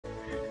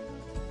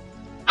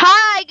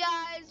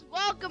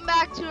welcome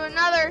back to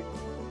another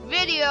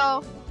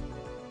video.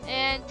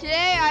 And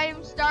today I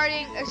am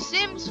starting a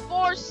Sims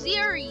 4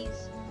 series.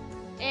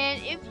 And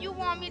if you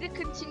want me to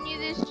continue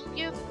this,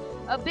 give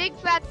a big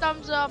fat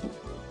thumbs up.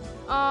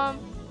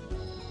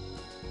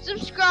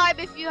 Subscribe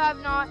if you have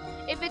not.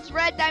 If it's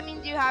red, that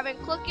means you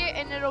haven't. Click it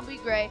and it'll be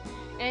gray.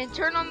 And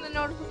turn on the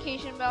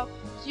notification bell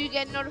so you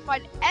get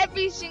notified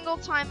every single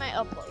time I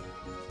upload.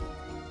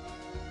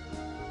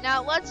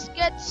 Now let's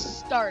get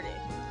started.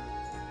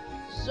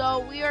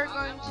 So we are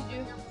going to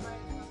do.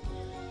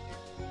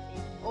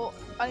 Oh,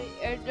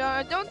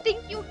 I don't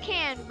think you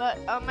can, but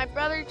my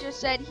brother just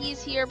said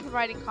he's here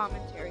providing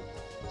commentary.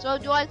 So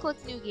do I click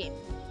new game?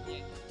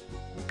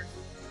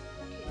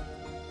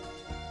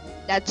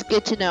 That's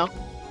good to know.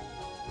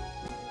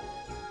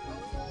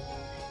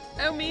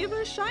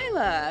 Amoeba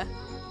Shyla.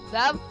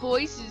 That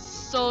voice is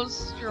so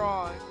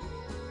strong.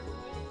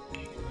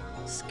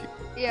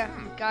 Yeah,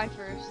 guy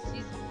first.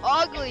 He's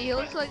ugly. He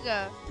looks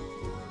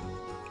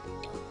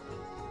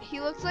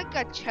like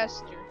a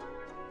Chester.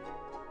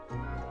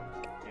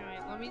 Anyway,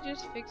 let me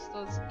just fix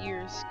those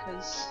ears,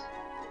 cause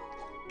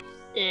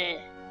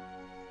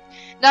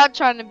not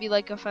trying to be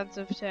like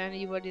offensive to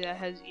anybody that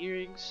has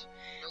earrings.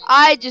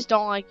 I just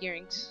don't like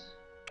earrings.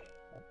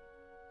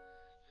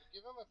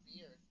 Give him a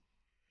beard.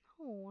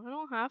 Oh, I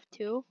don't have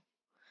to.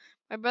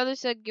 My brother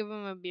said give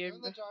him a Give beard.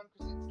 him the John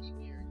Krasinski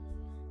beard.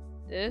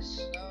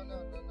 This? No, not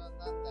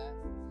that.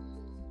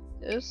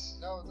 This?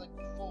 No, it's like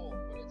full,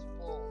 when it's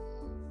full.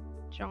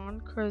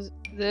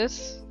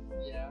 This?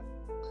 Yeah.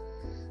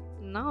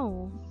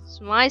 No,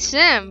 it's my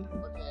sim.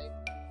 Okay.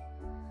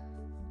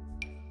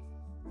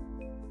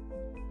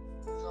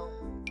 So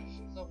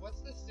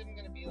what's this sim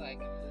gonna be like?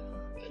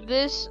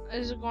 This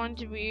is going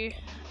to be.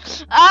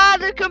 Ah,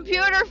 the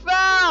computer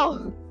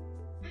fell!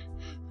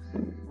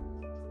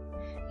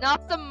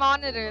 Not the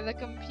monitor, the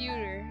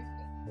computer.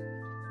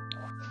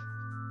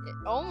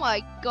 Oh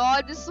my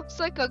god, this looks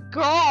like a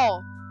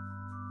girl!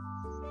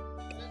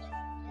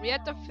 We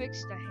have to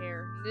fix the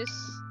hair. This!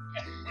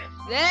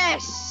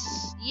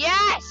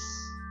 Yes!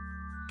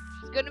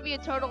 It's gonna be a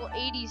total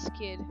 80s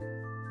kid.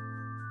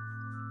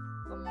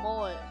 The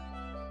mullet.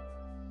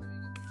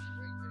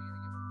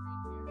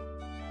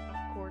 Of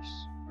course.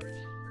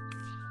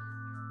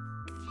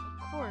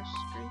 Of course.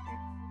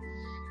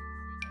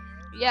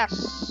 Yes.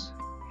 This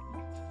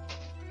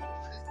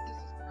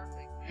is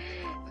perfect.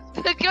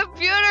 The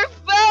computer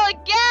fell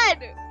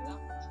again!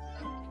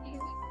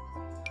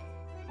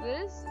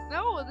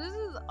 No, this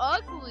is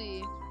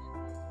ugly.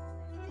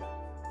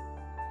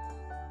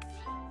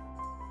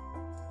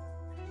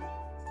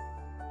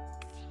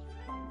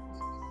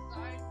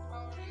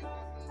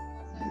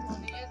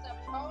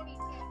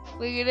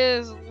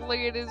 Look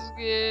at this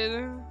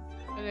kid.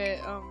 Okay,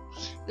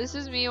 this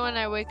is me when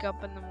I wake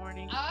up in the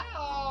morning.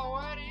 Oh,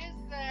 what is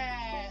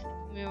that?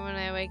 Me when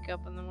I wake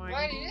up in the morning.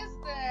 What is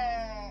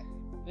that?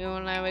 Me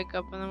when I wake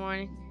up in the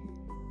morning.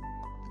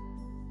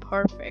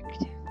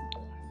 Perfect.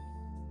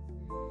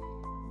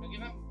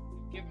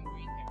 Give him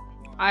green hair.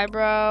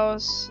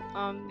 Eyebrows.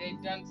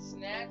 They've done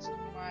snatched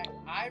my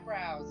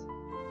eyebrows.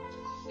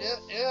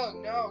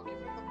 Ew, no, give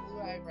him the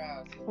blue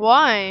eyebrows.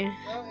 Why?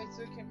 No, it's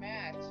so it can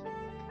match.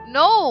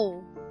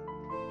 No.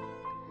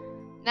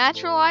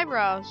 Natural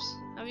eyebrows.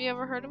 Have you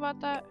ever heard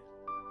about that?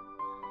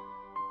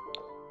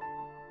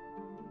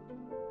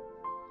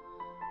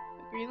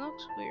 The green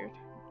looks weird.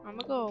 I'm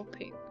gonna go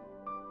pink.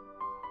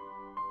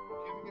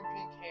 Give him your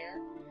pink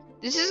hair.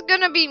 This is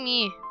gonna be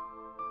me.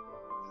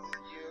 This is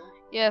you.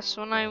 Yes,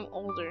 when I'm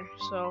older.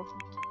 So. So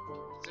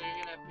you're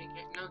gonna have pink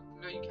hair.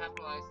 No, you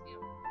capitalize the You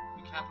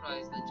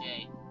capitalize the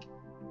J.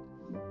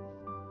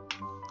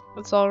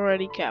 It's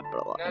already No,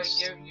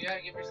 capitalized. you gotta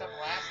give yourself a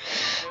last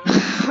name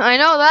too. I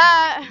know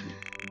that.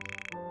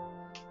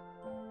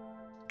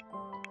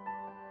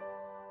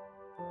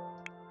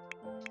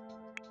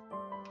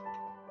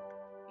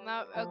 I'm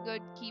not a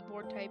good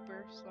keyboard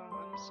typer, so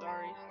I'm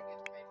sorry.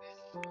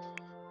 How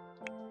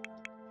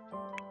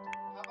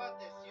about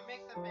this? You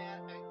make the man.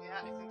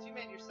 Yeah, since you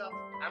made yourself,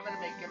 I'm gonna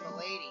make him a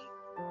lady.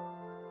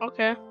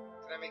 Okay.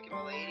 Can I make him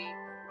a lady?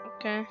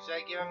 Okay. Should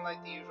I give him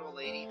like the usual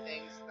lady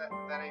things that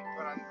I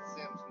put on the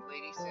Sims?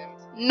 Lady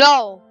Sims?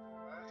 No.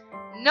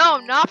 What? No,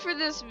 not for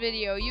this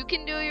video. You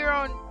can do your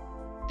own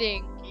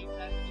thing. Keep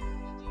that PG.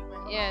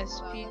 Wait, Yes,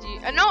 hold on, PG.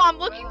 let me- No, I'm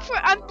looking through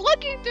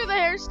the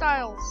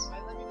hairstyles.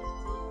 Wait, let me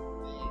just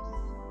move this.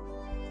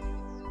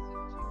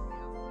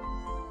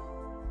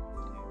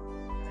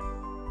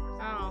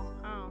 Oh.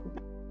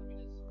 Let me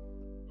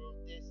just move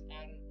this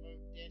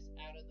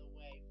out of the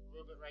way.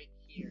 Move it right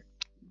here.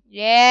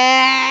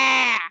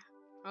 Yeah.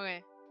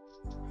 Okay.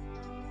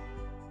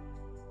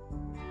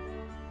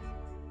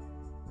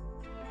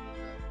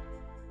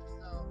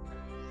 So, we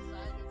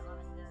decided on a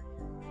hair yet.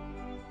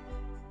 We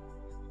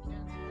can't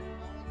spend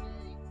all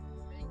day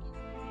making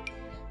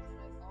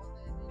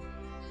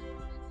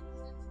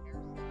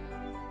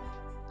hairstyles.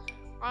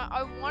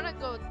 I want to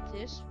go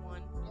this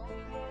one,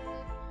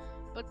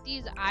 but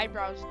these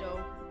eyebrows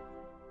though.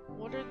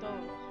 What are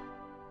those?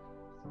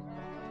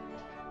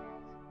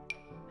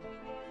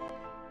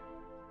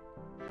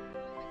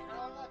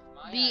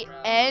 The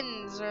eyebrows.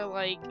 ends are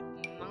like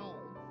no.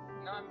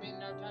 No, I mean,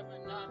 no, I'm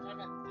talking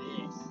about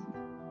this.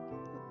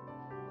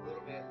 A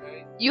little bit,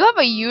 right? You have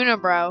a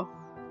unibrow.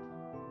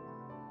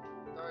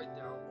 No, I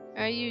don't.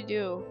 Yeah, you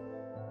do.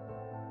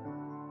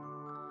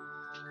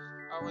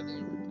 Oh, well,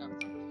 then,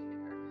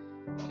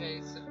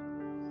 okay, so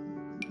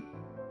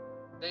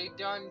they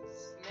done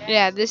snatched.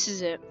 Yeah, this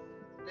is it.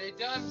 They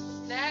done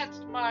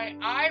snatched my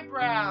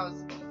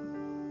eyebrows.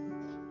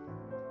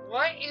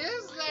 What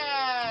is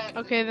that?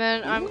 Okay,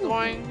 then I'm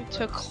going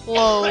to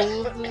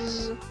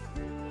close.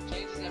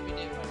 Changes every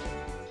day, buddy.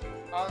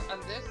 On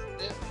this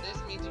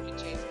means you can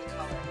change the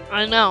color.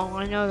 I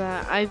know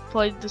that. I've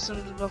played The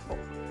Sims before.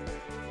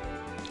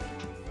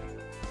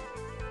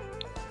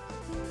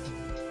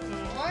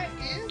 What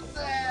is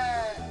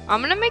that?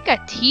 I'm gonna make a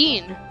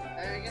teen.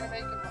 Are you gonna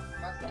make him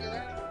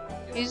muscular?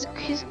 He's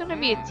gonna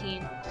be a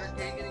teen. Are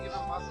you gonna give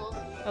him muscles?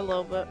 A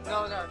little bit.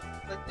 No,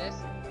 like this.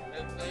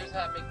 There's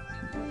how to make it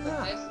easy.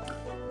 Like this.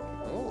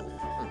 Oh.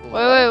 Wait.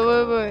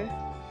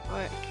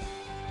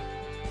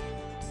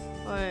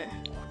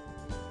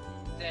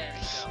 There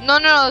you go.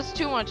 No, it's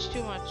too much. No,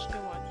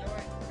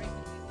 wait, make it easy.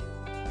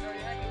 No,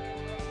 you're not gonna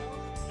give him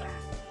muscles.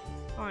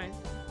 Fine.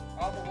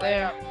 All the way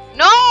There. up.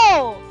 No!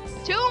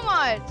 Too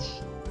much!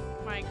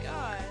 My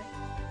god.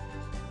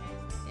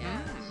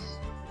 Yes.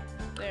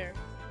 There.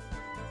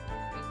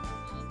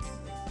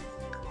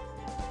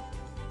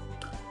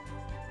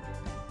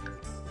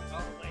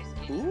 Oh, my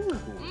skin. Ooh.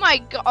 Oh my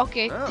god.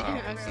 Okay. Oh,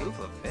 Okay.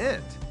 super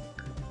fit.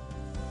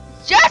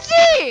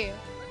 Jesse!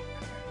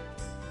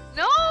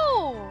 No!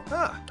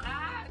 Huh.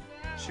 Ah,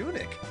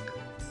 Shunik.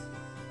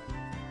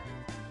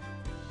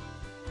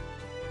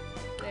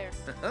 There.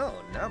 Oh,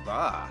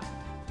 Naba.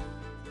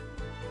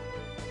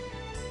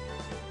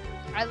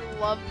 I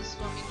love the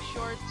swimming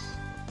shorts.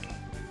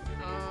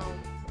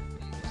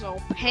 So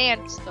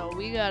pants though,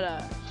 we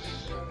gotta.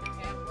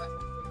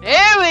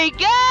 Here we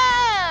go!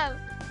 I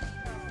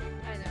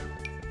know.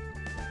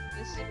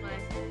 This is my.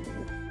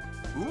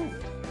 Ooh.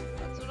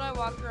 That's what I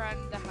walk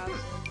around the house in.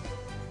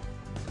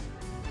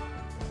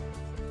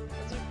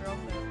 Those are girl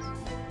pants.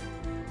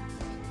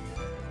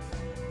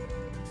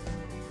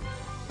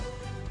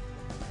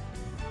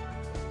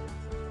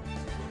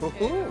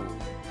 Ooh.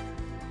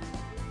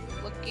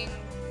 Looking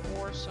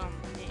for some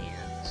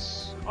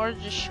pants. Or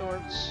just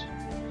shorts.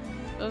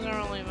 Doesn't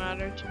really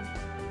matter to me.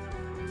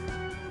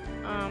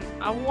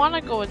 I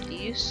wanna go with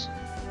these.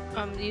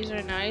 These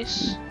are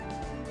nice.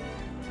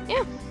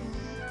 Yeah.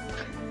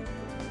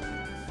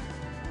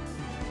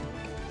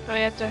 I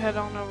have to head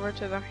on over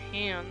to the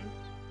hands.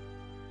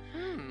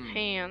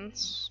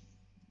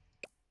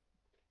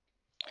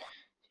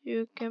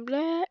 You can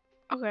play.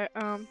 Okay,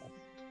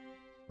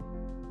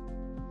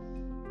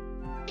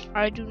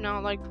 I do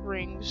not like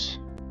rings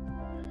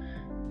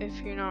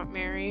if you're not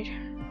married.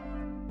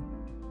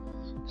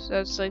 So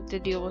that's like the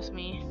deal with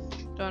me.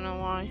 Don't know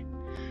why.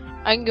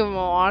 I can give him a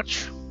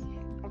watch.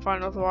 I'm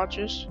fine with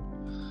watches.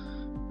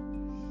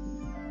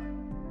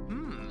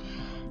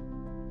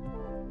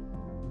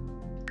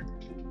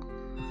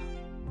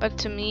 But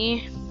to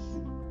me,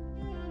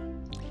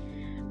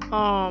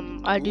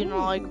 I do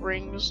not like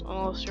rings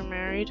unless you're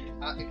married.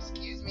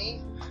 Excuse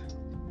me?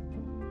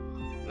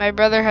 My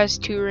brother has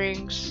 2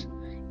 rings,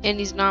 and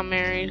he's not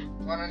married.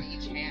 One on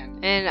each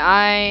hand. And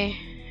I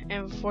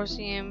am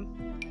forcing him.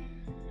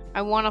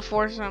 I want to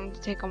force him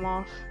to take them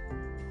off.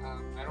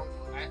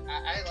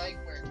 I like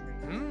wearing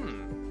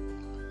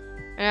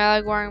rings. And I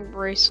like wearing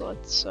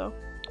bracelets, so.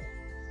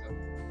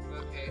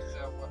 Okay,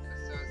 so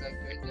is that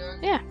good then?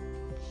 Yeah.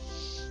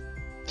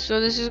 So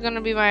this is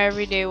gonna be my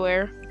everyday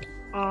wear.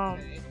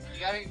 Okay. You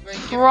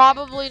gotta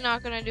Probably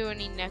not gonna do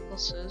any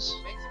necklaces.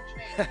 make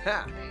some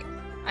change.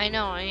 I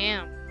know, I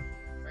am.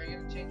 Are you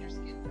gonna change your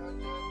skin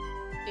tone,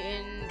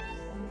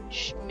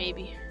 John?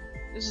 Maybe.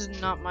 This is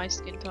not my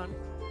skin tone.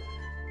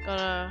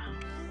 Gotta.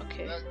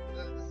 Okay. The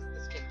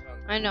skin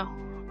tone. I know.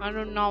 I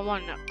do not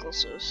want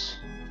necklaces.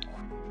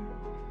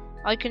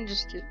 I can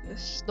just do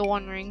this. The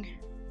One Ring.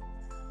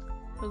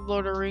 The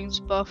Lord of the Rings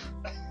buff.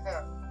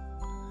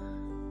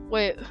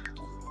 Wait.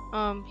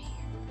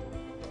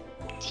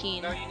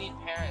 Teen. No, you need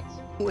parents.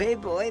 Way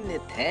boy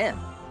Nitan.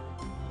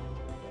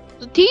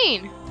 The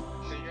teen.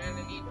 So you're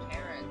gonna need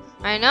parents.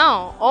 I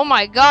know. Oh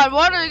my god,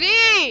 what are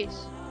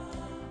these?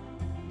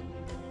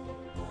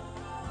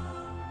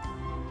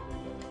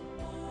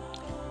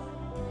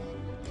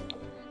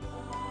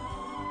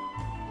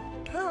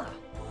 Huh.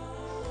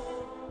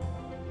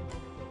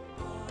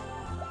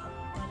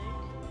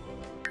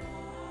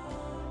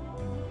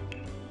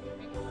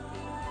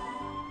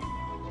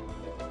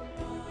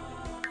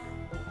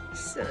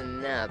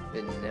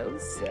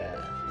 Sonapinosa.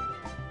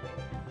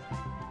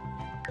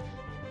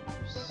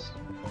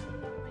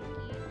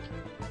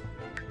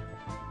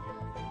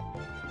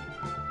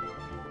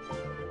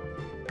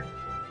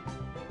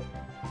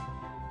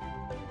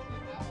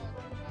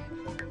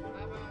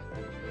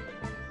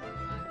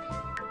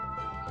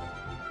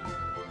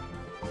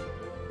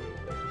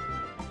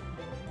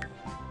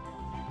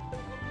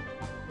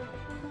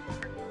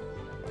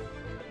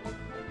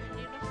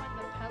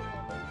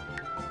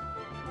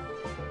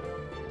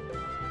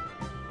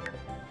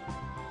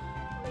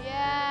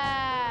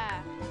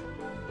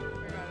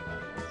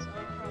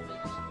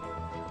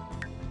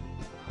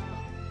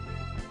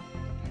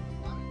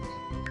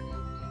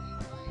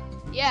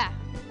 Yeah.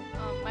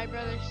 My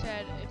brother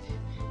said, if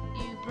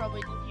you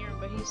probably didn't hear him,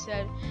 but he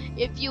said,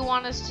 if you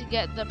want us to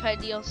get the pet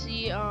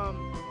DLC,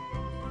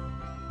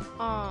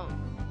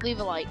 leave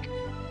a like.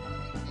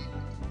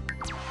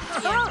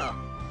 Oh.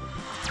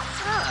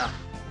 Ah.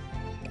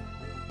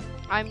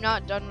 I'm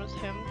not done with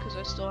him because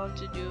I still have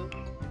to do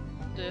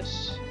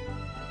this.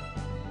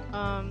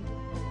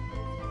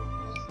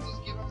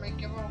 Just give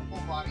him a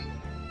full body.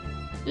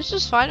 This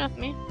is fine with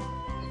me.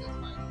 Okay, that's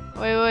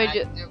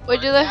fine.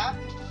 Wait, do they?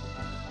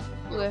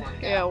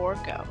 Okay, yeah,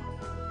 workout.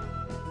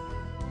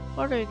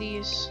 What are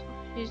these?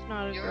 He's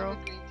not a Give girl. him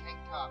a green tank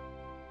top.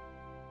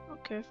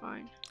 Okay,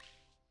 fine.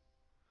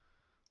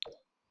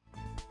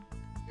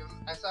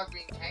 I saw a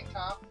green tank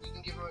top. You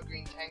can give him a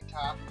green tank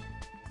top.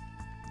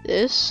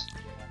 This?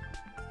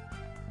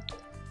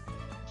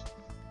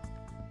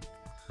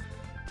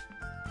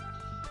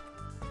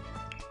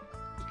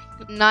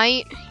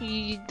 Night,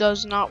 he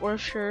does not wear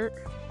shirt.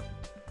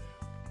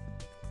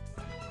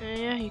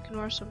 Yeah, he can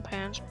wear some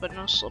pants, but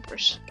no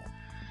slippers.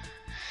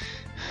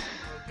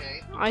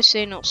 Okay. I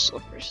say no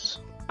slippers.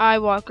 I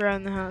walk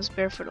around the house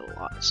barefoot a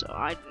lot, so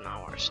I do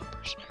not wear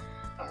slippers.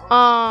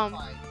 Fine.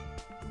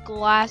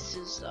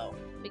 Glasses though.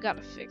 We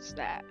gotta fix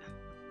that.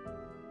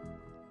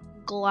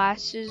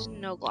 Glasses,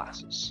 no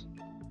glasses.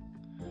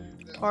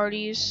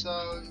 Parties,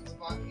 So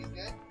he's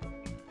good.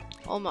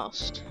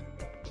 almost.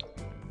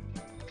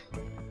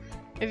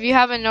 If you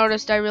haven't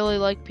noticed, I really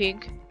like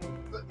pink.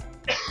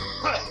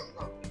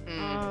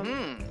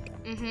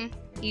 Mm-hmm.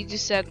 He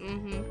just said,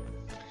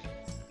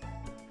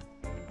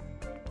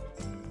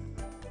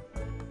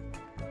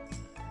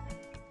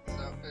 So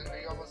are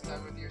you almost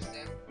done with your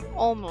sim?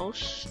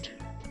 Almost.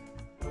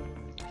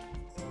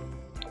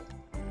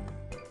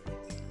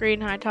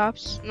 Green high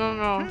tops?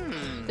 No.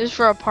 Hmm. This is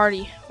for a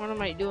party. What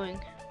am I doing?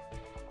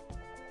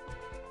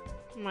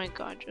 Oh my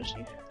god,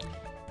 Jesse.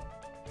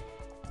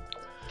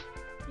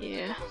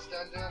 Yeah. Almost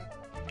done.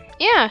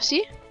 Yeah,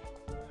 see? Yeah,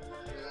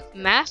 that's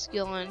good.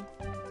 Masculine.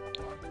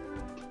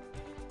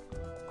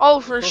 Oh,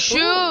 for Woohoo.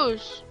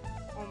 shoes!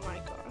 Oh my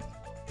god.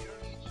 You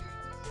don't need shoes.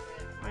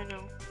 I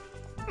know.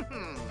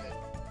 Hmm.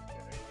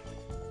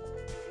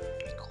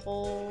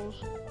 Coals.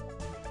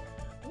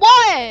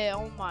 What?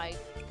 Oh my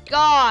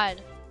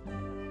god.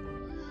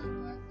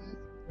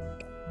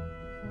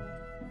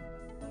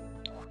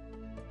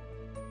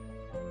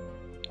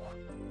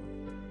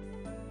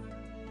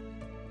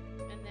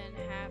 And then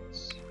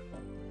hats.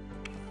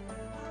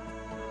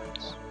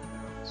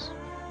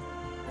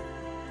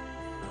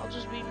 I'll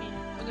just be me.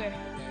 Okay.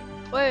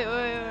 Wait.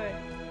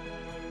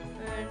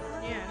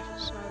 Yeah,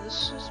 so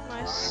this is my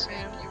I'm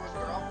Sam. gonna make you a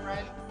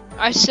girlfriend.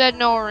 I said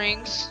no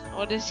rings.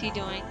 What is he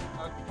doing?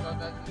 So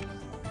that's just...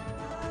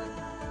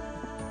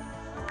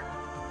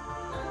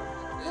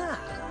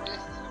 This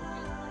is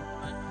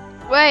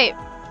okay. Wait,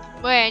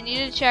 I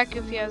need to check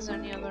if he has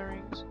any other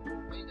rings.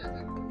 No, he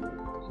doesn't.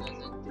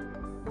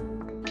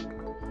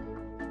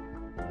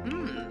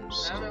 Hmm.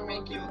 I'm gonna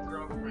make you a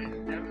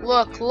girlfriend.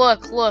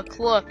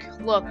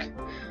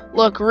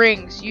 Look,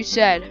 rings. You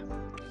said.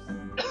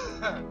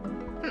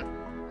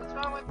 What's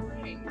wrong with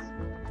rings?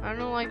 I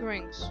don't like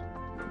rings.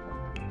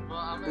 Well,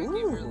 I'm gonna give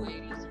her Ooh.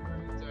 ladies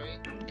rings,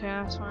 alright? Okay,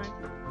 that's fine.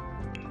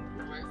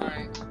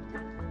 Alright.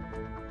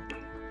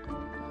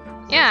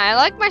 Yeah, I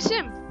like my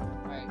sim.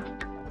 Alright.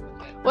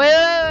 Okay. Wait.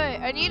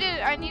 I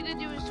need to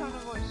do his tone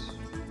of voice.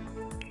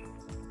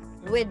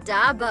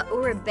 Widaba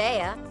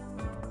Urabea.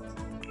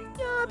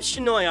 Yab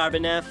Shinoy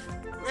Arbanef.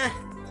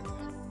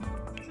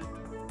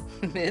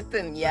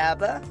 Mitten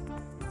Yaba.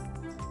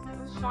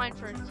 It's fine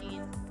for a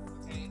teen.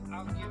 Okay,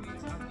 I'm gonna give you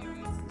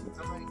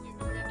a lady,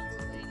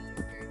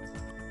 okay?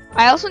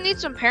 I also need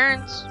some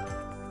parents.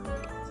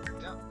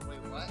 Yeah,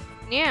 wait, what?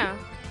 Yeah.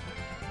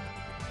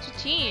 It's a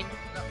teen.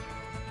 No. A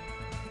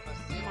Oh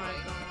sim, my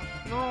right?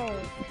 god. No.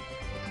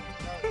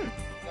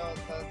 No,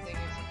 the thing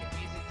is, if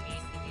he's a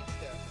teen, he needs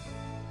to.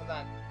 Hold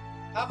on.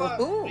 How about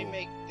Woohoo. we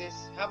make this?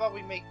 How about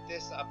we make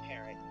this a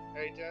parent?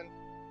 Are you done?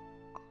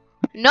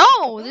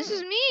 No, this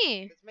is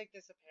me. Let's make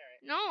this a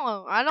parent.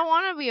 No, I don't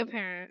want to be a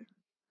parent.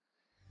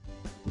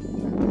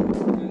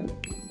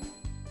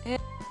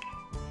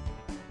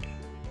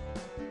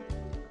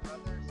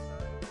 Brother,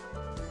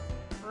 son,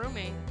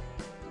 Roommate.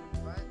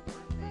 what?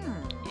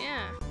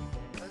 Yeah.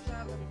 Let's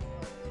have them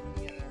live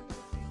together.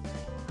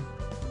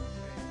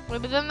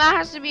 Wait, but then that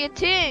has to be a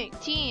teen.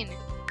 Creativity.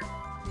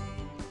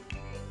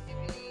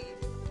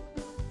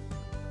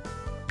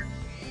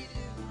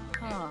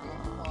 Oh.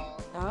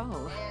 Creative.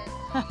 Oh.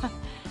 And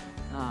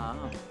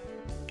Oh.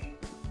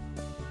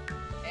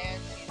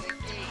 and she's a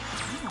geek.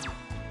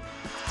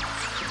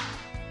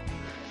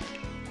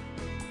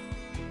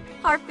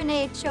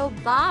 Harpene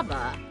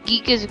Chobaba.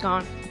 Geek is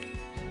gone.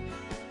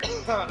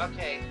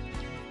 Okay.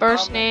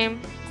 First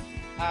name.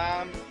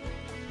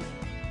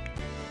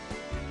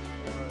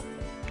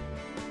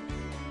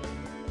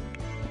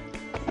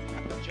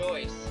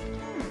 Joyce.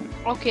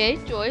 Okay,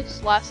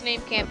 Joyce. Last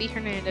name can't be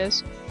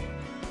Hernandez.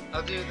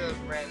 I'll do the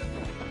random.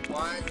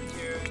 1, 2,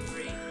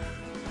 3.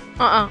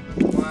 Uh-uh.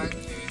 1, 2,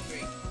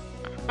 3.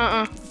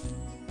 Uh-uh.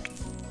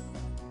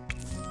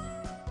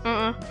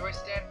 Joyce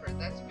Stanford,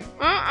 that's a good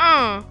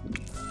one.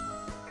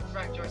 In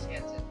front, Joyce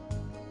Hansen.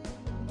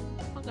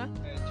 Okay.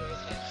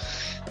 Joyce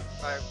Hansen.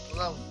 Alright,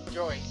 well,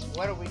 Joyce,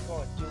 what are we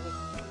going to do with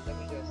you? Let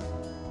me just...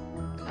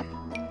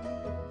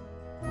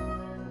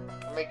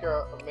 Make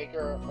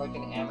her like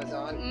an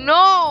Amazon.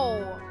 No!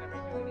 Can I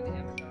make her like an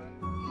Amazon?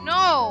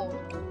 No!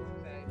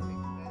 Okay,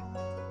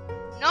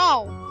 fix No!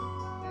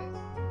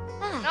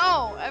 this.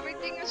 No!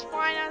 Everything is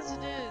fine as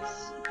it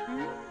is.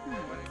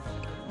 What it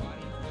comes to her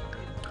body.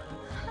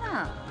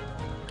 Huh.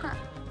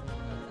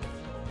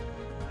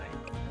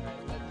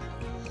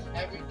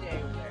 Every day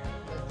there.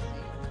 Let's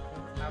see.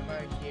 I'm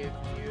gonna give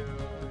you,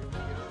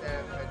 instead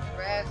of a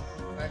dress,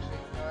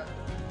 actually, not.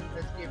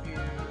 Let's give you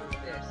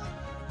this.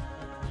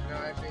 No,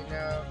 actually,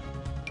 no.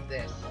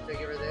 This. So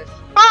give her this.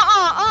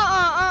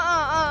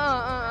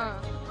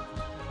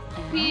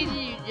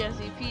 PG,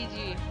 Jesse,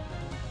 PG.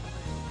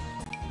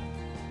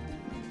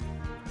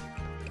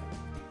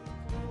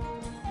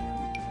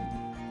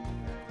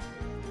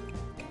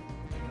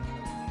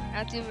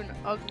 That's even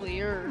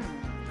uglier.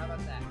 How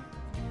about that?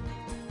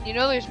 You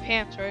know there's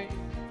pants, right?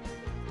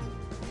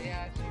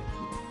 Yeah,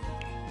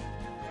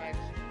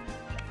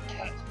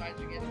 why'd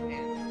you get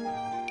pants?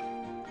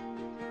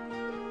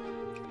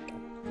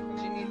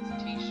 She needs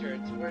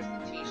t-shirts. Where's the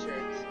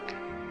t-shirts?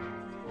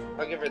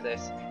 I'll give her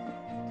this.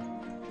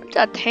 What's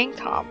that tank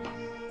top?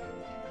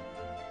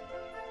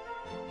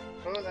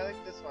 Oh, I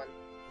like this one.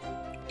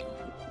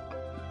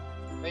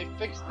 They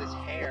fixed this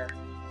hair.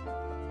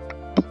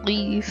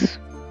 Please.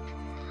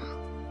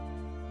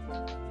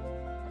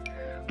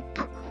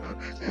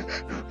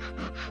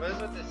 What is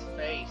with this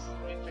face?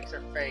 Let me fix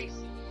her face.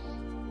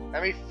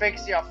 Let me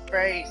fix your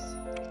face.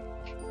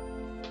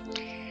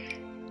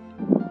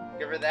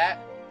 Give her that.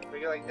 We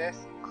go like this.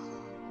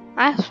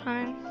 That's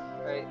fine.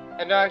 Right.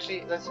 And no,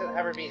 actually, let's have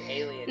her be an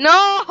alien. No!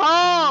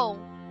 I want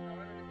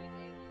her to be an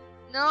alien.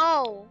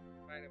 No!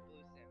 Find a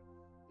blue sim.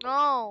 No!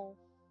 Oh,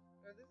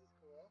 this is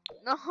cool.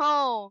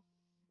 No!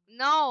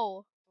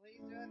 No!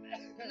 Please do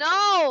it.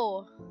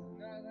 No!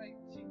 No, like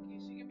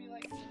she can be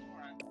like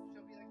Gamora.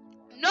 She'll be like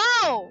Gamora.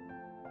 No!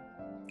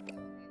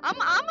 I'm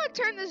gonna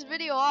turn this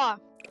video off.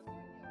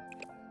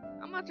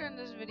 I'm gonna turn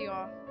this video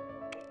off.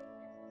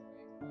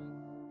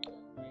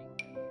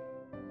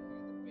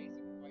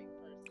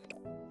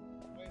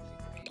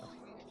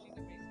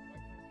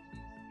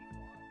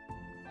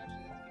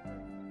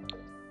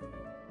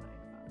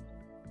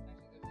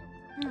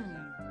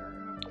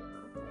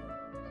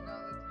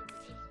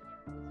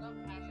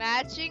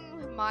 Matching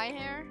with my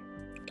hair?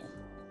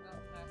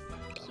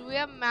 So we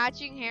have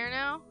matching hair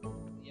now?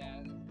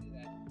 Yeah, let's do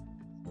that.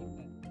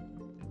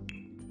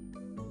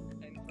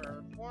 And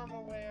for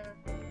formal wear,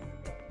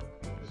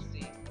 let's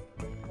see.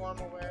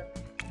 Formal wear,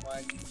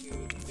 1,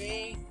 2,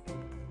 3.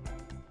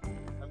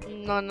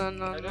 No. I'm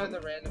doing the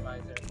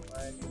randomizer.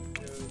 1,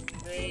 2,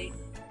 3.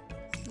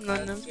 No.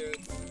 1, 2,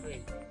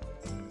 3.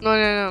 No.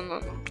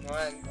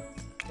 1,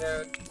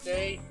 2,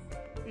 3.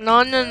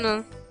 No. 2,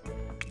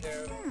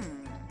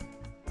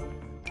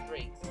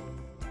 3.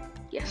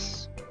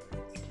 Yes.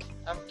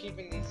 I'm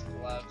keeping these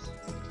gloves.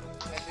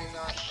 I do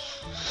not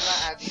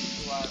add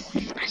these gloves.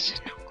 I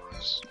said no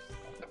gloves.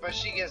 But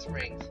she gets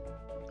rings.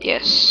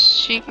 Yes,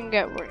 she can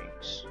get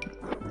rings.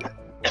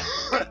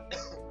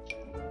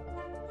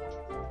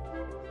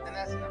 And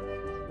that's enough.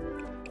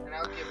 And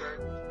I'll give her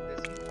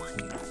this one.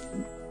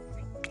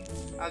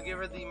 I'll give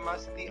her the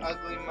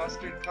ugly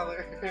mustard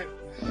color.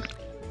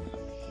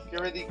 Give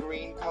her the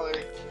green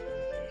colored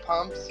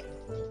pumps.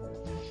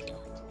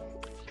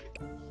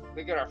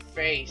 Look at her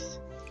face.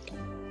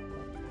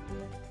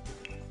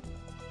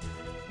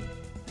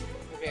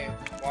 Okay,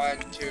 1,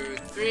 2,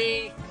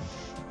 3.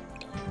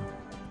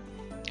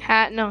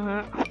 Hat, no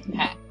hat.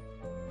 Hat.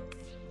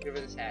 Give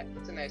her this hat.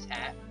 It's a nice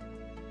hat.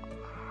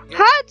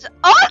 Hat's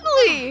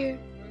ugly!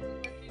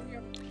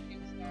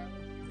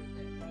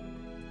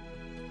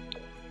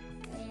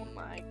 Oh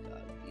my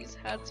god, these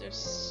hats are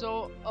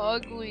so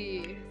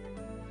ugly.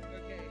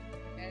 Okay,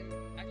 and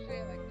actually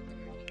I like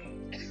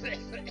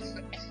this.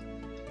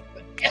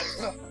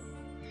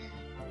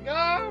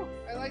 No!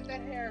 I like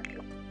that hair.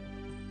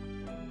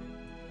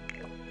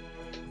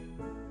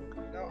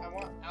 No, I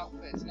want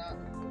outfits, not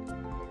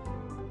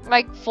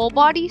Like full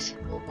bodies?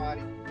 full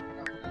body.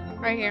 No.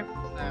 Right here.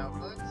 Now,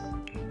 let's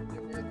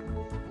give her the...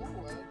 Ooh, I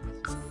like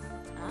this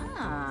one.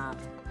 Ah.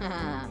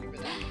 Give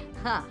her that.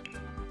 Huh.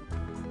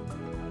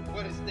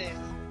 What is this?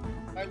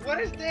 Like, what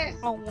is this?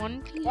 A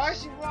one piece? Why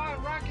is she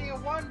rocking a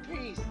one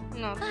piece?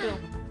 No, two.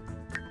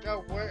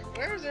 No,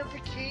 where's her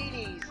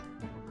bikinis?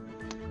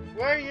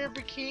 Where are your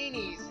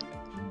bikinis?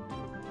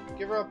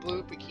 Give her a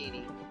blue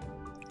bikini.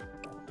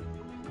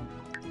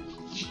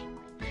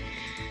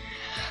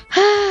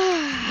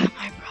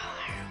 My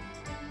brother.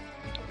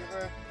 Give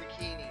her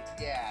bikinis.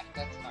 Yeah,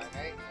 that's fine,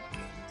 right?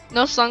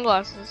 No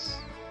sunglasses.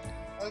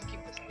 I'll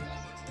keep the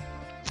sunglasses.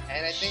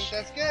 And I think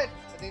that's good.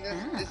 I think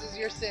this is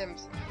your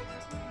Sims.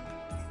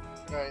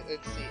 Alright,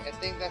 let's see. I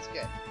think that's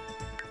good.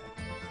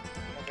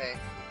 Okay.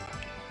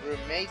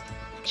 Roommate.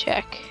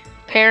 Check.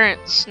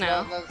 Parents No,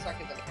 now. let's not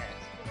get them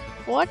parents.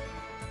 What?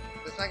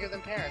 Let's not give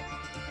them parents.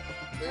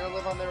 They're gonna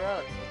live on their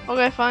own.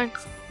 Okay, fine.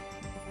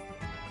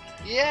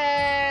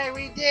 Yay!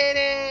 We did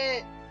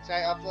it! Should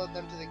I upload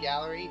them to the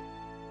gallery?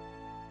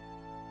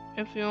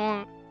 If you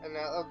want. And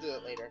I'll do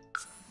it later.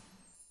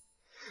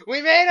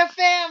 We made a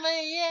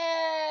family!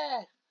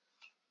 Yeah!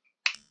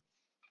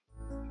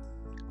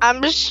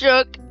 I'm just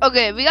shook.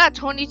 Okay, we got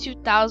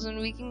 22,000.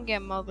 We can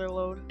get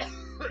Motherload.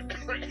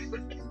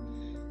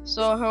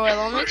 So, wait,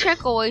 let me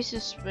check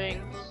Oasis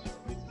Springs.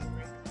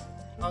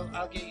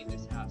 I'll get you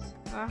this house.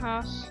 Our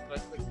house.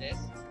 Let's put this.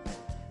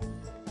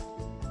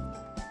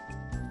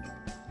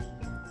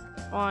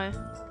 Why?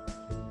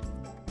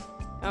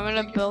 I'm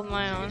gonna build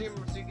my own. So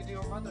you can do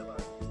a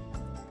Motherload.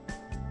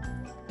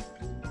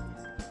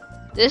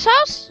 This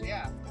house?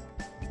 Yeah.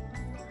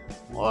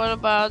 What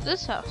about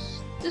this house?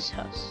 This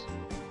house.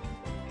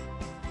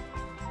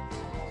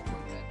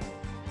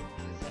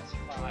 This is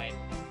fine.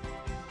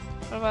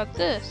 What about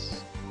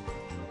this?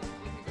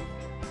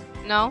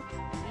 No.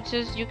 It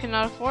says you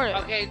cannot afford it.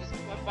 Okay, just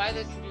buy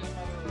this and do the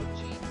Motherload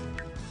cheap.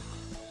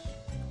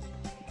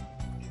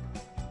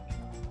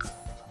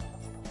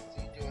 So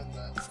you're doing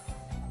the...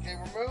 Okay,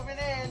 we're moving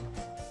in.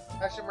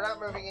 Actually, we're not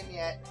moving in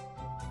yet.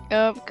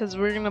 Yep, because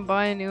we're gonna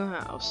buy a new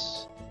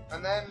house.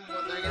 And then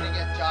when they're gonna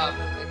get jobs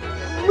when they move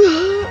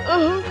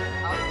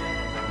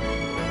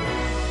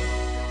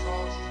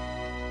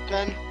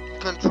in.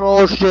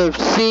 Control Shift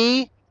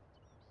C.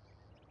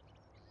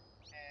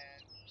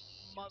 And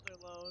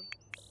Motherload.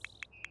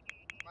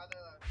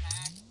 Motherload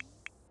hack.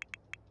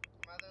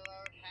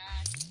 Motherload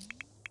hack.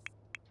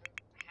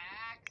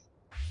 Hacks.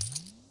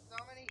 So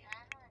many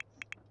hacks.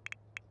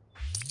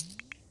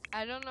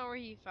 I don't know where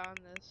he found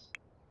this.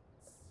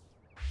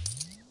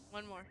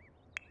 One more.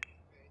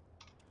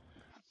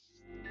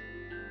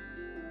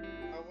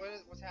 Oh,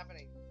 what's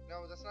happening?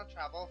 No, that's not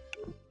travel.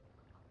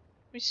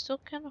 We still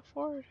can't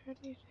afford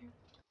anything.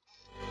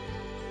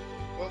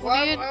 Well, What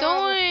are you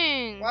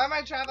doing? Why am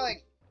I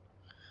traveling?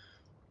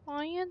 What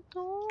are you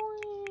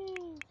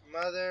doing?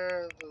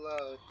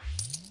 Motherload.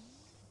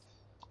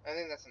 I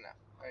think that's enough.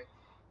 Right.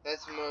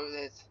 Let's move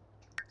this.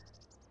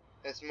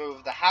 Let's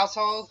move the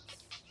household.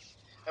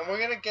 And we're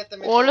gonna get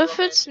them into What a if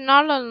it's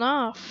not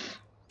enough?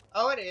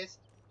 Oh, it is.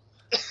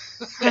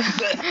 He's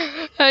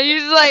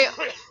like,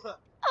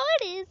 oh,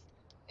 it is.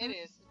 It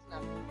is. It's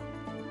enough.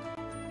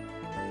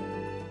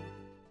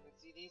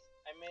 See these?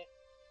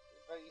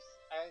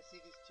 I see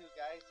these two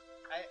guys.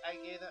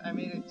 I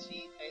made a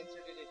cheat. I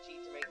inserted a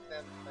cheat to make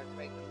them.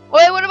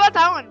 Wait, what about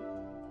that one?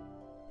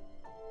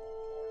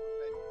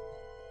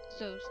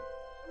 So.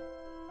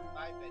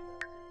 5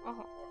 bedrooms.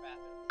 Uh-huh. 4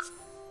 bathrooms.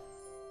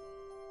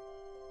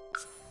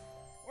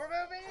 We're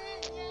moving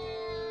in!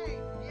 Yay!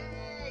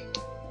 Yay!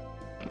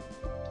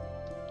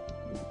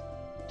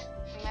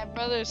 My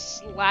brother's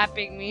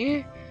slapping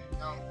me.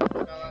 No.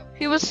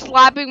 He was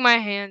slapping my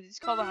hands. It's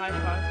called a high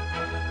five.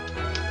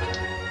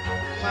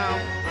 Wow.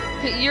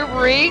 Your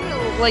ring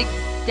like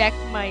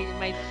decked my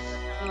Let's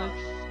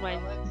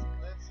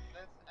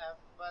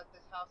but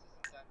this house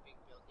isn't done being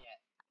built yet.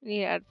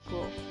 Yeah,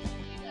 cool.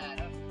 Yeah,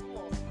 that's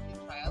cool. We can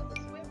try out the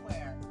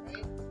swimwear,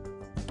 right?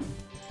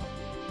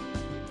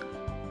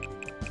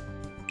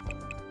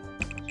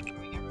 Can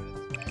we get rid of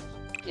this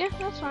bench? Yeah,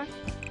 that's fine.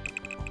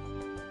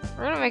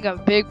 We're gonna make a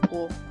big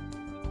pool.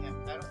 I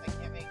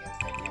can't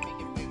make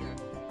it bigger.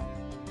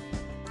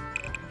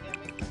 Can't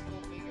make this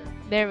pool bigger.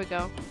 There we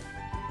go.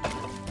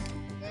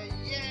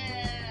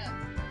 Yeah!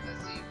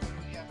 Let's see, what do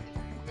we have? Do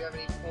we have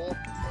any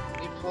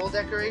pool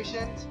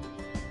decorations?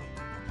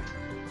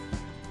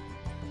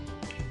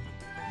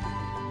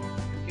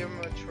 Give him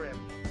a trim.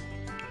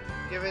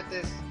 Give it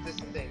this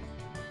thing.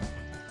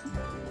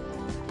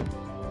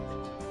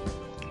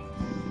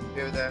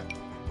 Give the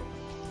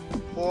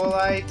pool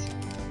light.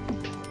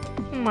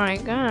 Oh my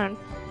god.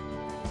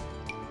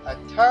 A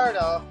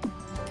turtle,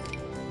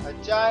 a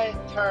giant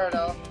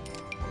turtle,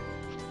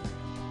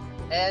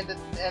 and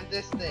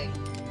this thing,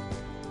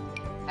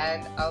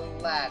 and a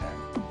ladder.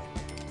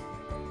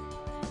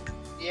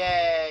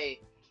 Yay!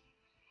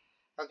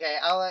 Okay,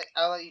 I'll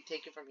let you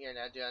take it from here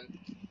now, Jen.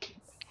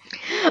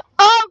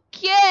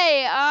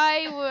 Okay,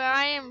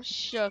 I am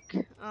shook.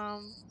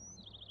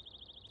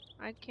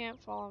 I can't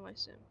follow my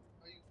sim.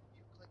 Oh, you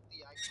clicked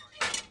the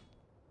icon.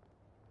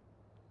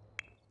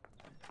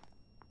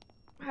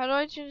 How do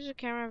I change the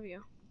camera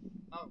view?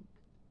 Go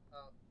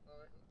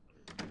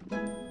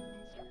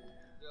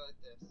like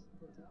this.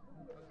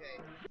 Okay.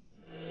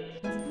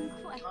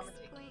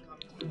 Commentate,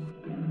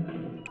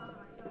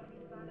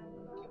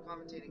 keep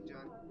commentating,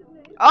 John.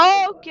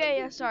 Okay,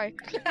 yeah, sorry.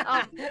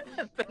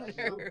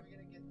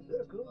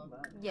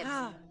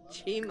 Yes.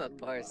 Chima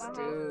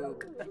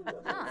Barstoop.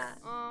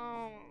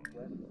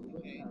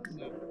 Okay,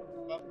 so,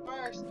 but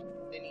first,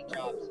 they need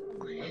jobs.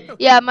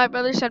 Yeah, my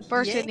brother said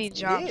first they need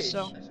jobs,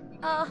 so.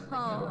 Oh,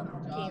 Jobs,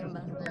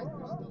 Kimba. they're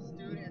still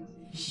students.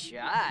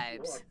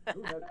 Shibes.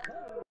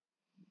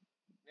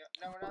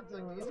 No, we're not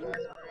taking these for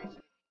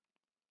aspiration.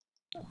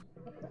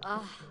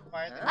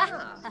 Acquire the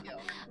business skill.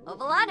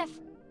 Ovaladif.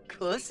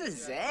 Kusa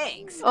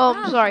Zanks. Oh,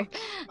 I'm sorry.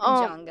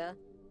 Jonga.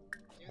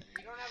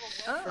 We don't have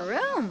a For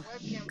room.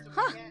 webcam,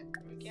 so Huh.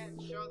 we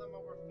can't show them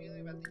what we're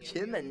feeling about the game.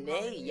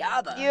 Chimney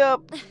Yaba.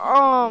 Yep.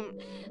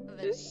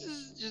 This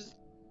is just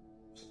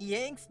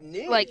Yanks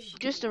new. like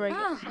just a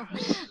regular Oh,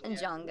 house. Jonga.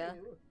 It's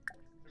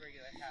a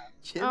regular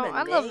house. Oh,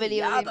 I love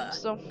video Yaba. games,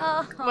 so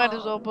Oh, might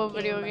as well put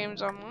video gamer.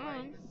 games online.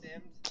 Playing The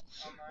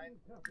Sims online.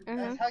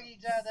 Uh-huh. Let's hug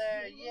each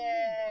other.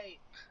 Yay!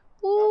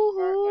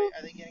 Woohoo! Wait,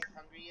 are they getting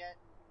hungry yet?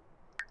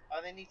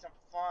 Oh, they need some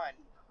fun.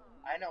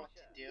 I know what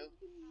to do.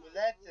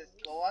 Let's just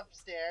go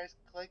upstairs,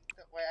 click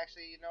the... Wait,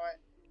 actually, you know what?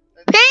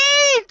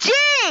 PG!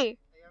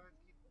 Yeah, let's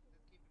keep it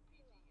PG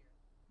here.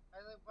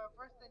 But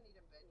first they need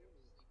a bedroom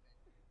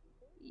to sleep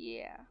in.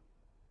 Yeah.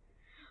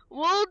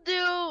 We'll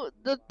do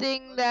the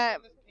thing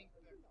that... This pink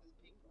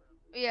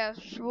room. Yeah,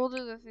 we'll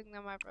do the thing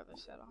that my brother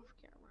said off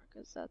camera,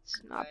 because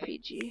that's not Right.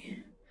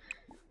 PG.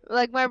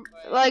 Like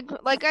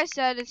I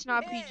said, it's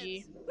not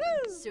PG.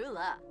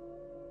 Sula.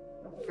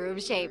 Vroom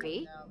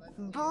Shapey. Now, let's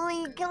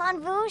Bully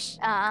Gilan Voosh.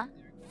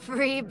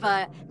 Free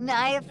but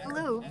Naya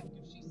Floof. ask if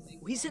she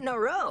sings. We's in a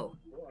row.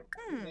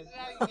 Hmm. This is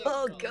how you get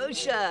Oh, girls.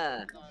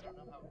 Gosha. No, I don't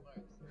know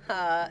how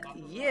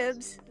it works.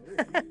 Yibs.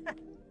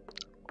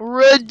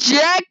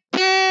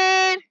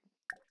 Rejected!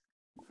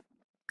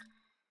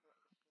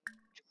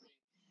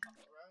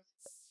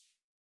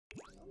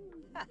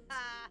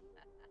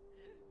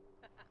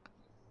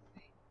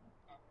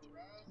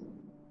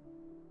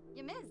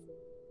 You miss.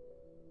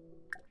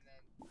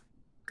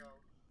 Go.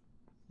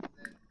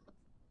 Then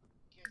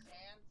kiss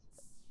hands.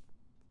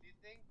 Do you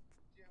think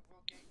we'll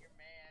get your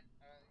man?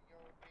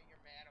 You'll get your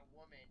man a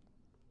woman.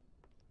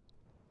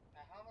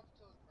 How much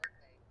till his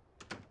birthday?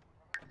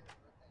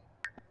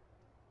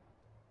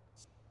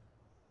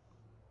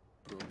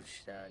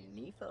 Busha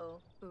Nifo.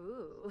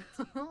 Ooh.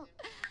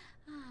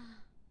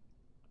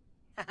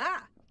 Haha.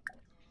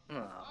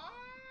 Aw.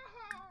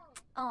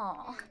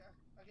 Aw.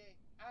 Okay.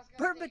 I was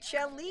gonna say,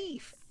 Burbachel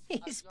Leaf.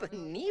 He's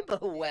Beniba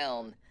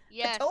Weln.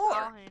 Yes, Tor.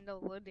 I'll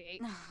handle the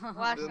date. Last time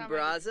I did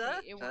Bumbraza?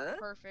 the date, it went Huh?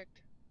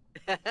 perfect.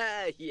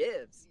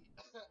 Yibs.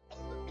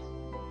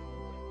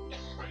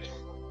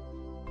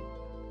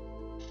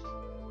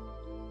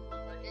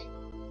 Okay.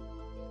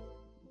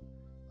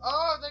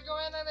 Oh, they're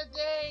going on a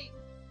date.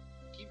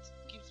 Keep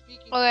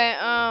speaking. Okay,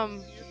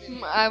 This is your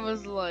video.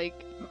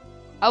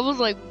 I was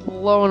like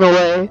blown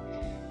away.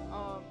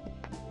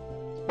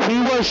 We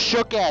were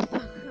shooketh.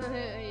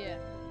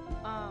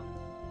 Yeah.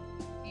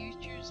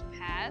 Futures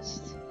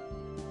past.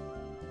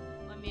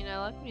 I mean, I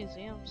like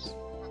museums.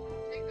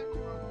 Take them to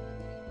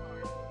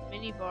the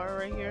Mini bar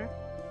right here.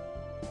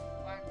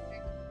 bar.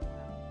 Take them to the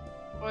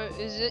lounge.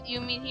 Or is it?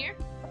 You mean here?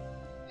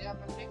 Yeah,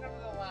 but take them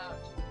to the lounge.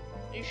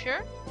 Are you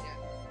sure? Yeah.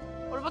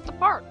 What about the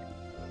park?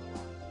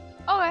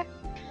 Okay.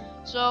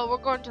 So we're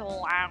going to the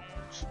lounge.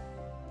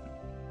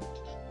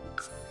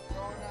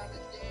 Going on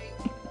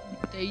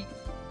a date.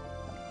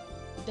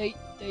 Date.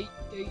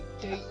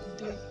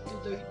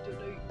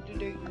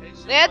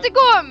 They had to go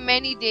on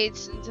many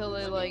dates until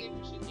they like. We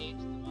should age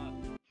them up.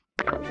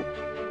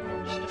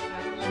 Just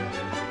depends.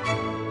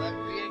 Like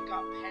we ain't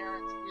got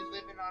parents. We're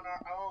living on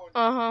our own.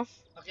 Uh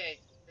Okay,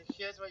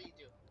 here's what you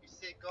do.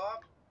 You go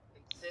up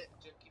and sit.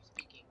 Just keep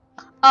speaking.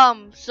 huh.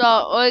 So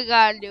what you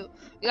gotta do?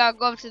 You gotta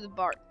go up to the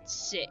bar,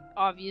 sit. Then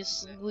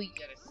Obviously. you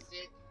gotta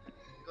sit.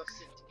 Go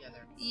sit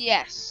together.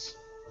 Yes.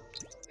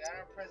 You gotta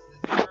impress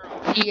this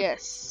girl.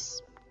 Yes.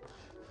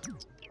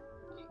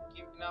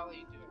 Now let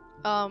you do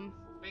it.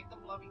 Make them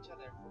love each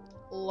other.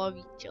 Love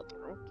each other.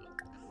 Okay.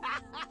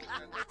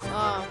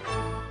 And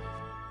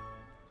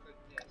click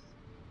this.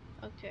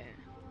 Okay.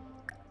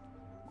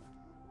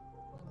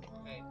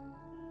 Okay.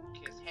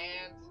 Kiss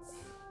hands.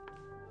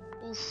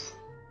 Oof.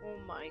 Oh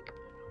my god.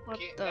 What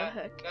Okay, the no,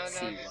 heck? No,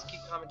 See. just keep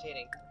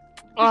commentating.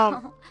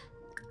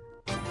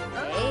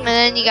 And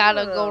then you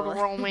gotta go to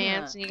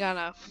romance and you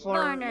gotta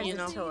flirt, Foreigners you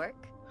know. is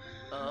torque.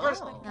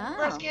 First, Oh.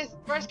 first kiss.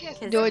 First kiss.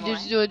 Kiss Do it, more.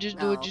 just do it, just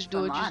do No, it, just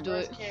do it, come just on. do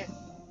it. First kiss.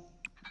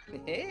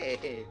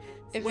 Hey.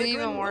 If it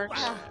even works.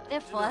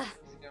 Ifla.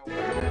 It's gonna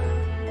work.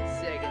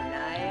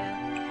 Seganaya.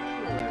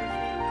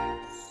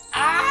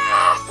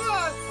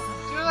 Ah!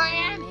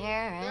 Julian!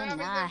 Here You're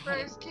and having I. the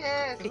first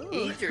kiss.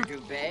 Eater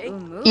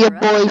Dubé. Your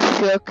boy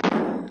shook.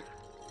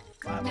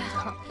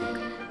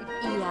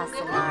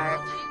 Yasanar.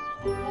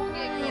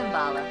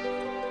 Yambala.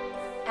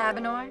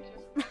 Abenor.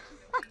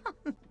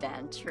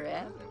 Ben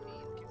Trip.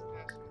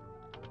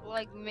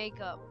 Like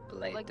makeup.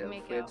 Like Blade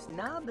make Whips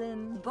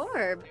Nobbin.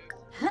 Borb.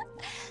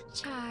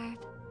 Charb.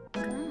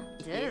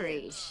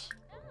 Durish.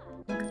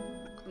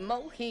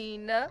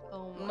 Mohina.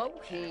 Oh my.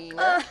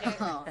 Mohina.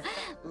 Oh,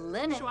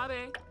 Linnet.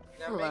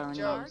 Now make Floner.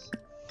 jokes.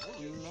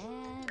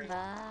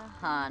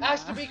 Nevahana.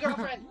 Ask to be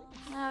girlfriend.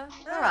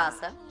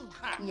 Rasa.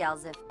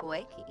 Yalzif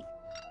Boyki.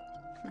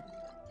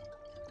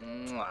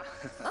 Mwah.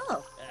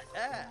 Oh.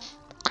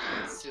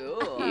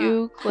 So.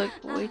 You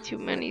clicked way too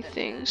many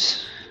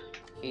things.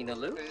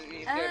 Hinalu.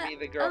 He's gonna be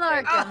the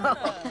girlfriend. Alarka.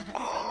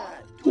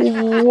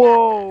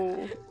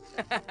 Whoa.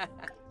 Let's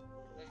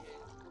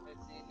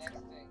see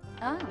next thing.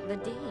 Oh, the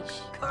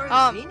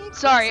dish.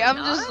 Sorry, I'm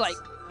just like,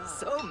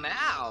 So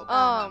Mao.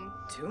 Um,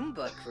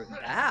 Tumba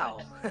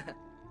Krabao.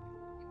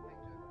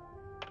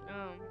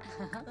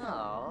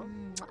 Oh.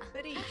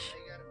 Badish.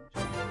 You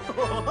gotta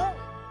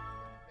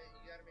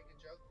make a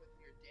joke with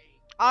your date.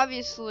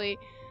 Obviously,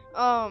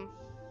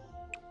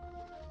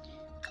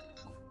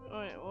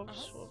 wait,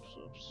 whoops. You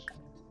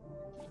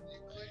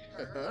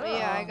click Oh, her.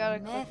 yeah, I Oh, gotta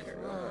click her.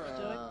 Mefloosh.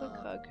 Did I click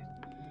hug?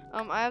 I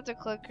have to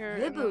click her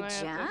and then I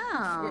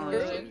have Ribu to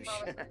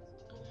Jown.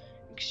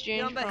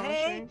 exchange Yumba promise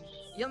hey. rings.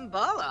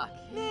 Yumbala.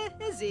 Meh,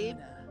 Azib.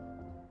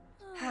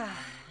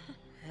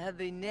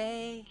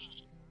 Abine.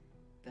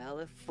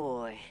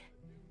 Balafoy.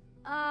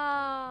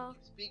 Oh.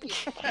 Speaking.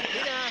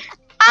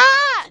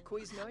 Ah!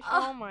 Quiz no.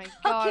 Oh my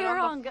god,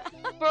 on Kiranga.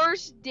 the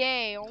first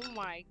day, oh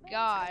my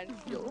god.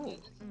 Yo.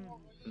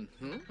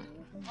 Mm-hmm.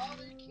 Oh,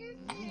 they're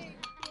kissing.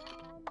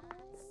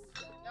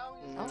 Now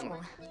he's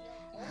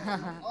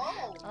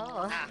Oh.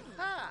 Oh.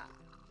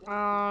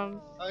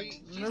 Oh. Oh,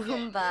 she's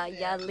Mumba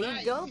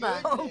Yali Goba.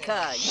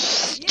 Oka.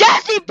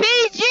 Jesse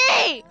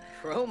PG!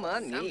 Chroma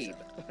Neeb.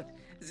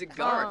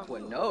 Zigar Um,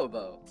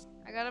 Quinobo.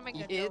 I gotta make a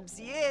joke.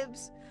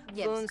 Yibs.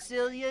 Yes.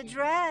 Foncilia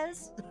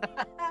dress.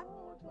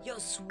 Yo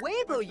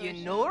suebo you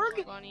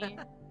norg. Funny.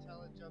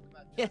 Tell a joke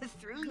about Ya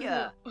through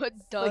ya. What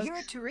But does? here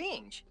at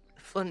Turinge.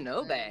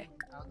 Flanobe.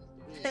 I'll just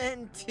do it.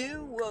 And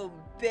to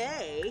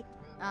obey.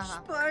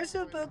 Uh-huh.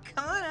 Sparsa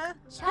Bocana.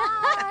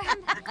 Charm.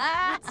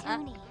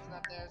 Toonie. It's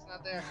not there. It's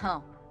not there.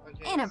 Oh.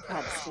 Okay. And a so-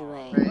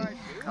 Prepstule. Right.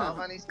 Oh,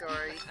 funny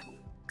story.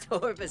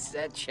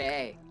 Torbaset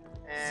Che.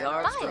 And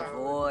Zark also,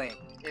 Boy.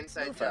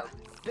 inside Ufa.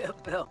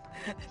 joke. Bill.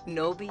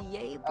 Nobi Oh,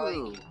 you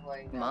Yebu. keep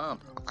playing that. Mom.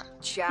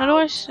 Chow. How do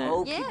I say-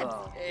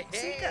 Pokibo.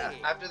 Sika.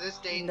 After this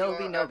date, Nobi,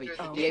 do you, Nobi.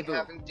 after the Oh. date Yebu.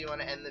 happens, do you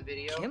want to end the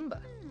video? Kimba.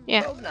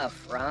 Yeah. Ogna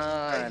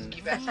Fran.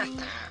 Keep asking.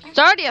 It's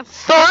already a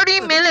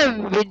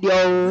 30-minute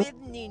video.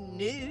 Libni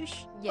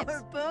Noosh. Yes.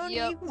 Or Bony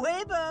Yep.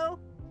 Webo.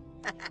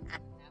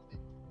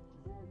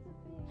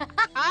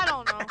 I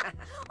don't know.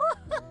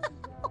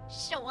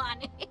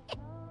 Shawani.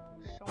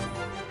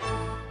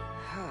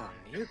 Oh,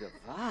 Muga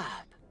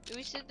Bob. Do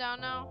we sit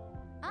down now?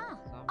 Ah,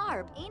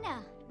 Arb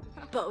Ina.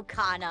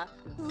 Bocana.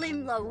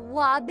 Limla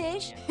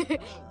Wabish.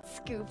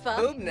 Scoopa.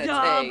 Ogna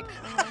Dub. Take.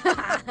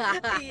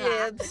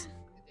 Yibs.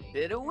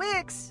 Bit of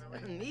Wix.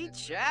 Me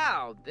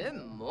Chow.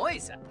 Bim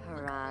Moisa.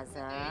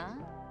 Peraza.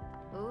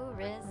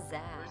 Where's he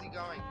Uriza.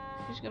 going?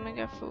 Who's gonna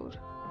get food?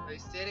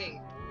 He's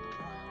sitting.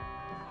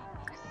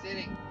 He's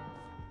sitting.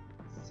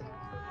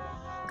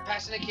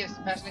 Passionate kiss.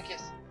 Passionate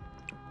kiss.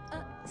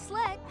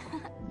 Slick.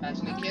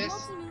 Passionate kiss.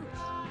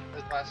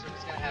 With passionate,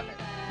 what's gonna happen?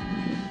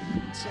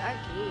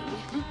 Sharky.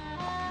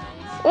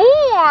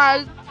 Oh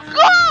my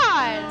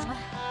god!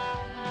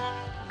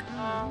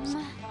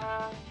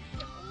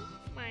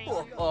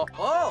 Oh, oh,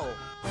 oh.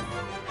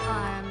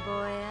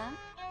 Armboya.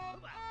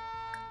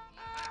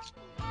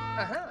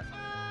 Uh-huh.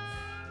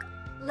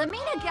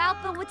 Lamina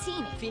Galpa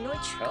Watini. Finoy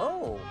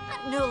Cho.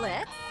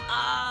 Nulit.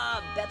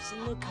 Ah, Bepsin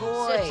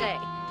McCoy.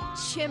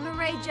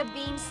 Chimere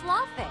Jabin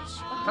Slawfish.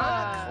 Hana I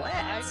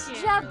Klets.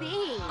 can't-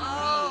 Jabi. Oh.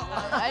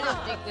 I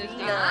didn't think this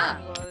game Nah. was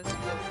gonna go this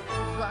good.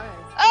 Plus.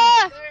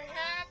 Ah! They're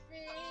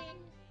happy.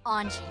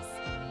 Anches.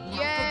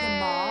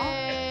 Gamal.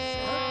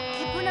 Yay!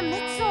 Kipuna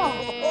Mitzel.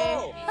 Oh.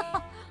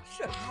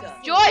 Shucks up.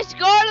 Joyce,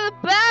 go to the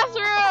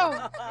bathroom!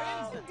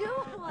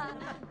 Dua.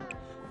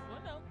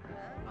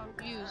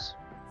 Views.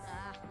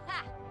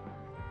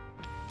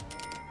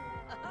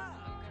 Aha.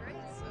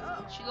 Great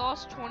stuff. She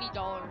lost $20.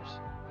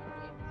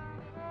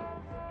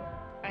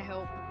 I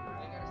hope.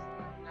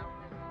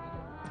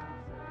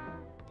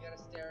 You gotta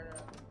stare at her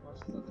while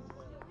she's on the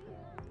toilet.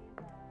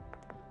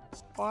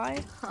 Why?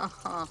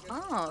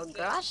 Oh,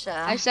 Grasha.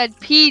 I said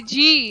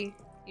PG,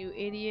 you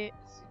idiot.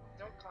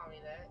 Don't call me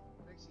that.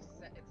 Look,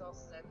 it's all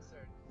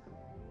censored.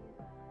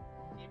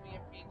 Keeping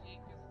it PG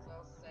because it's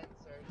all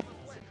censored.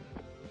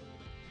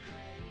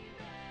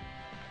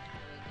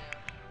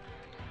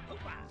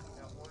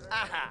 Now order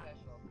Aha.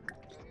 special.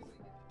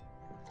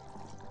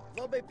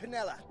 Lobe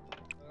Pinella.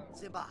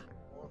 Ziba.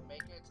 Or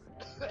make it.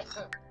 Order a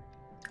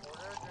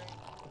drink.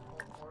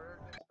 Order a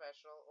drink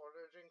special.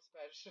 Order a drink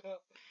special.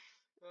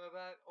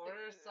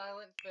 Order a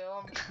silent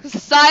film.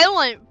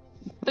 Silent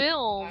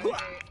film. And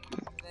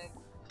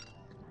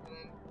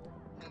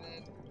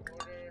then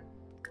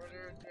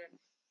order a drink.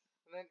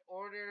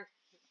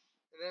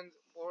 And then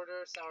order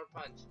sour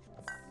punch.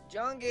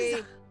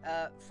 Jongi.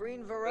 Freen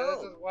Let's Vero.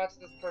 just watch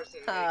this person.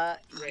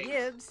 Great.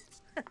 Yibs.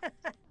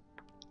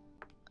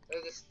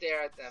 Let's just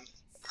stare at them.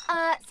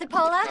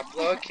 Cipolla. Now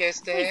blow a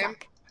kiss to Please him.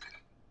 suck.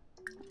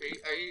 Do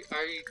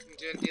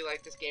you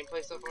like this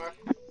gameplay so far?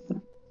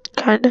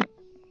 Kinda. Is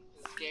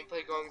this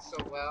gameplay going so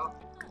well?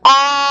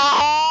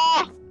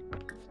 Ah!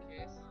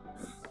 Kiss.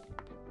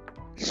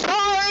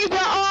 Sorry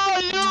to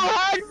all you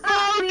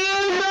headphone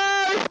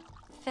users!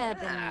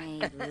 Febine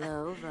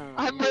Lovo.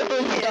 I'm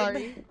really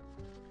sorry.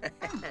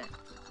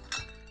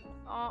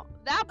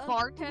 That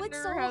bartender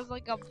Wixel. has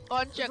like a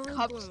bunch of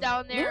cups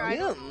down there. I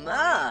don't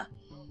Yuma.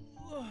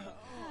 know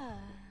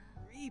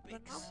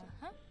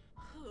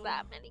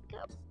that many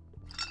cups.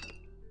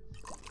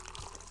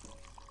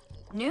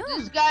 New.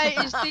 This guy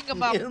is thinking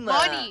about Yuma.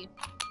 money.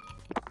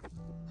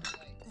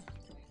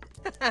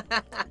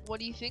 What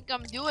do you think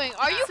I'm doing?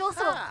 Are you So,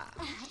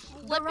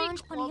 flipping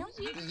Laurent Poniel?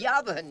 clumsy?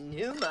 Yaba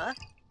Numa.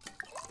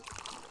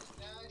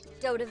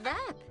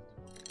 Dodavap.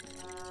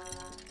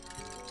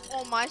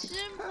 Oh, my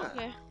sim?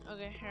 Okay,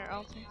 okay, here,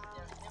 I'll take.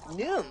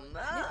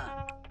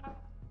 Numa.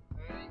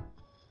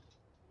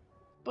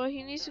 But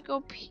he needs to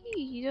go pee.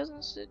 He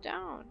doesn't sit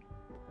down.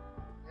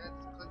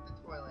 Let's click the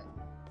toilet.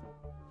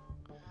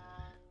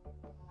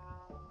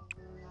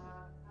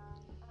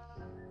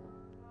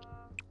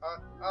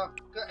 Oh,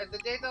 good. The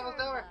day's almost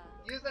over.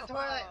 Use the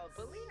toilet. Oh,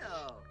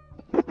 Bellino.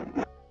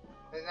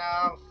 And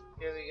now,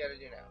 here's what you gotta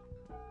do now.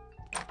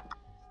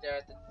 Stare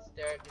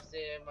at your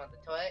sim on the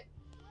toilet.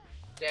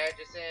 Stare at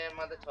your sim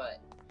on the toilet.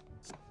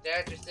 Stare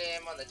at your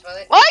sim on the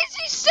toilet. Why is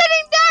he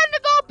sitting down to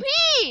go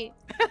pee?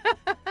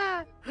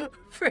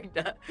 Frig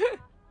that.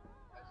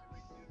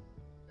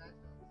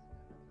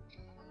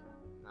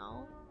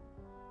 No.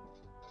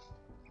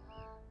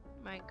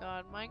 My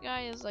god, my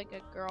guy is like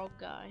a girl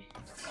guy.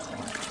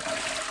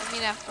 I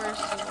mean, at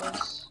first he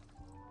was.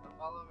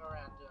 Follow him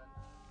around,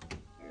 John.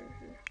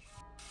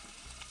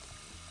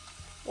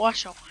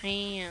 Wash your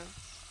hands.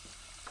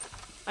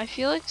 I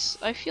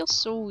feel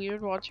so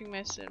weird watching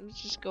my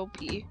Sims just go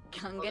pee.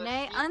 Kangane Well,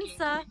 they're speaking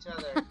to Ansa. each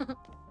other.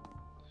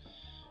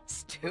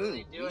 Stoon What are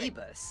they doing?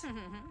 Rebus. I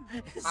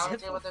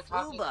don't know what they're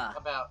talking Zipafuba.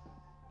 about.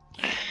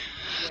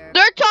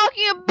 They're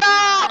talking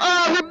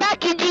about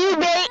Rebecca and you,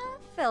 mate.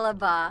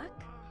 Philibok.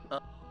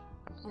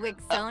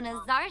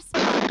 Wixona Zarska.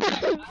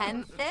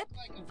 Pensip.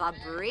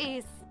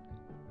 Vabris.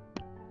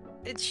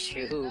 It's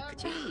Shoo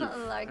Petit.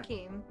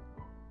 Larkim.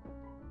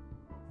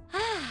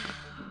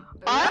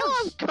 I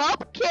love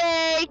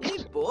cupcakes.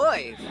 Hey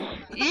boy.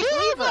 You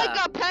look like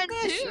a pen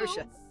too.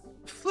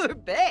 Fleur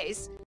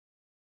base.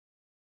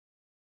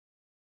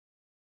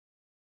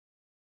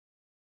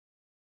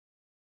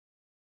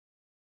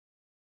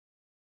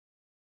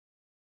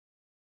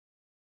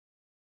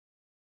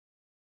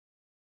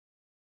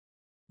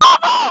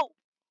 Oh!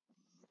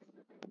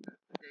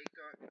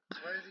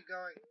 Where is he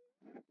going?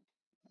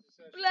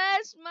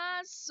 Bless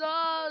my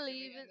soul, Should we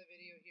even. end the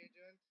video here,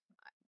 John?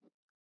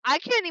 I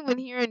can't even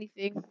hear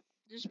anything.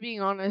 Just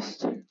being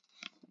honest. I'm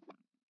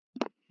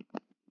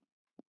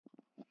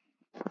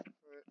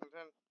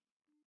trying.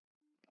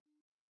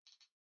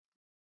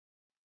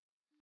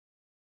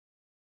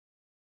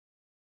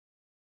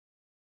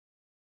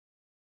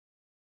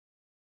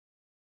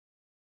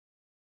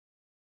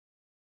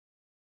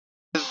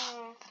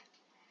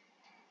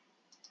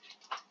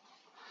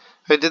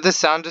 Wait, did the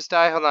sound just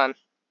die? Hold on.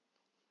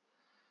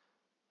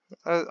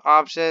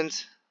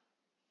 Options.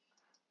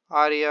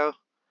 Audio.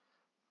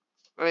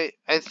 Wait,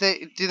 do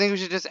you think we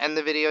should just end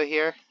the video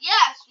here?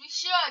 Yes, we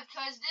should,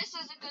 because this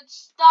is a good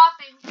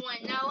stopping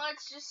point. Now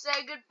let's just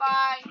say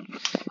goodbye.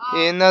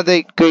 Yeah, no,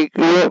 wait.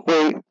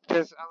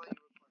 Just, I'll let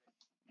you record.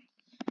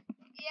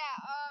 Yeah,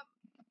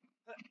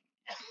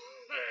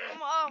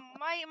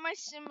 my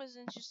sim was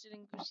interested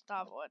in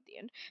Gustavo at the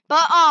end.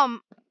 But,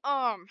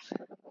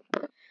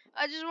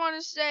 I just want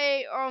to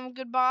say,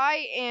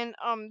 goodbye, and,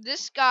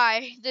 this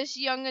guy, this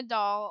young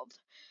adult,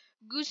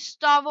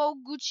 Gustavo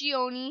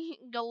Guccione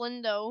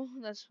Galindo,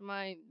 that's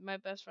my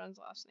best friend's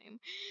last name,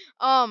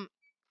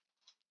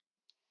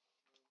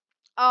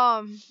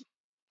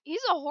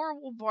 he's a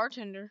horrible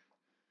bartender.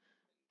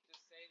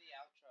 Just say the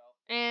outro.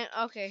 And,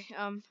 okay,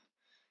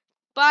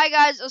 bye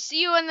guys, I'll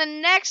see you in the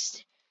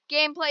next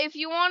gameplay. If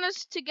you want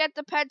us to get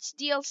the Pets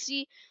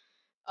DLC,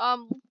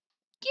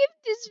 give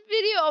this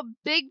video a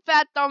big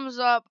fat thumbs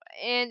up,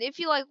 and if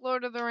you like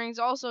Lord of the Rings,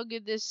 also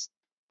give this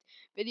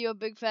video a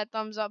big fat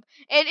thumbs up.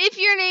 And if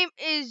your name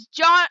is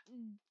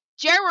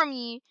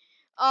Jeremy,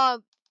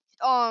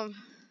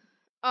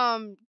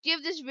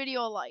 give this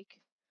video a like,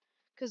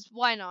 cause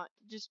why not?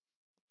 Just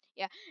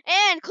yeah,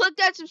 and click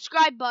that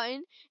subscribe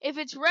button. If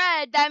it's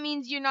red, that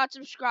means you're not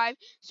subscribed.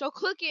 So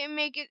click it and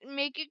make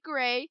it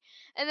gray,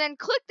 and then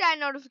click that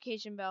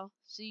notification bell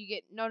so you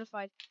get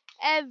notified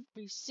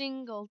every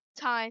single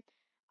time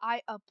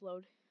I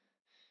upload.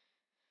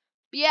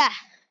 But yeah,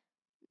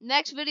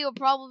 next video will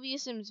probably be a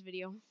Sims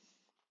video.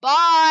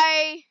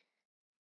 Bye!